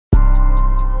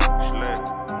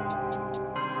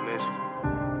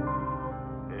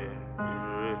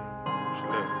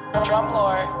Drum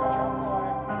Lord.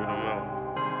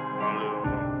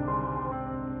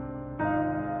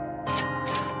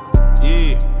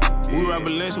 Yeah, we ride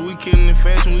Balenci, we killin' in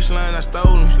fashion, we slime, I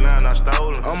stolen.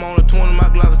 I'm on the 20, my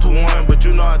Glock a 2-1, but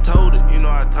you know I told it.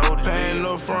 Paying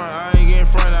up front, I ain't getting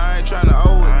front, I ain't tryna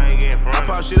owe it. I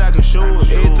pop shit, I can show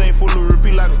it. Everything full of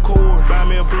repeat like a cord. Find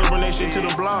me a plug, bring that shit to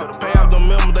the block. Pay off them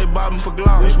members, they bobbing for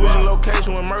Glock. We switching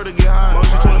location when murder get hot.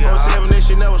 Motion 24/7, that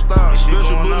shit never stop.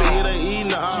 Special bullet, yeah, they eating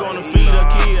the eye. She wanna feed her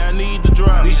kid, I need to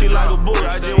drop. This shit like a book,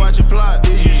 I just watch it plot.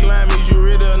 Is you slime, is you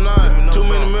ready or not? Too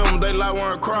many members, they like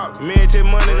one crop. Me and Ted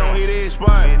Money gon' hit that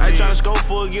spot. I ain't tryna scope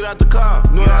for it, get out the car.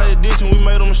 Doing all that dissing, we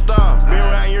made them stop. Been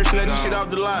around here, snatch this shit off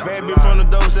the lot. Bad bitch from the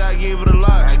door, say I give it a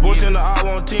lot. Sports in the art,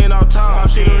 want 10 off top. Pop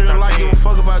shit in real life, give a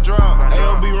fuck if I drop.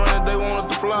 ALB running, they want us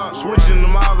to flop. Switching the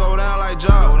mall, go down like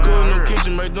job. Good in the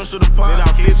kitchen, make them to the pot. Then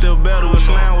I flip the battle with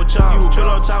slam with chop. You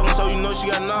pillow talking, so you know she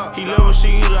got knocked. He love a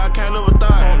shit eater, I can't live a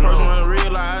thought. One person running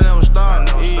real like I never stop.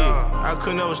 Yeah, I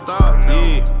could never stop.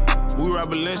 Yeah. We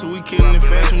ride Balenci, we killin' in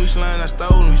fashion, we slime, I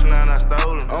stolen.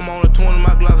 I'm on the 20,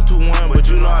 my Glock a 2-1, but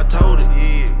you know I told it.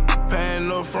 Paying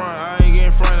up front, I ain't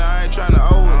getting front, I ain't tryna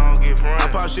owe it. I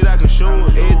pop shit, I can show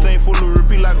it. Everything full of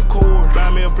repeat like a cord.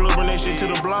 Find me a plug, bring that shit to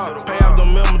the block. Pay off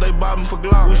them members, they bobbing for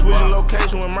Glock. We switching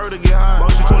location when murder get hot.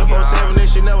 Motion 24/7, that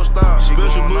shit never stop.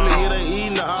 Special bullet, yeah, they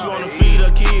eating the eye. She wanna feed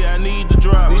her kid, I need to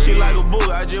drop. This shit like a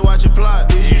book, I just watch it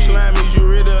plot. Is you slime, is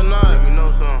you ready or not?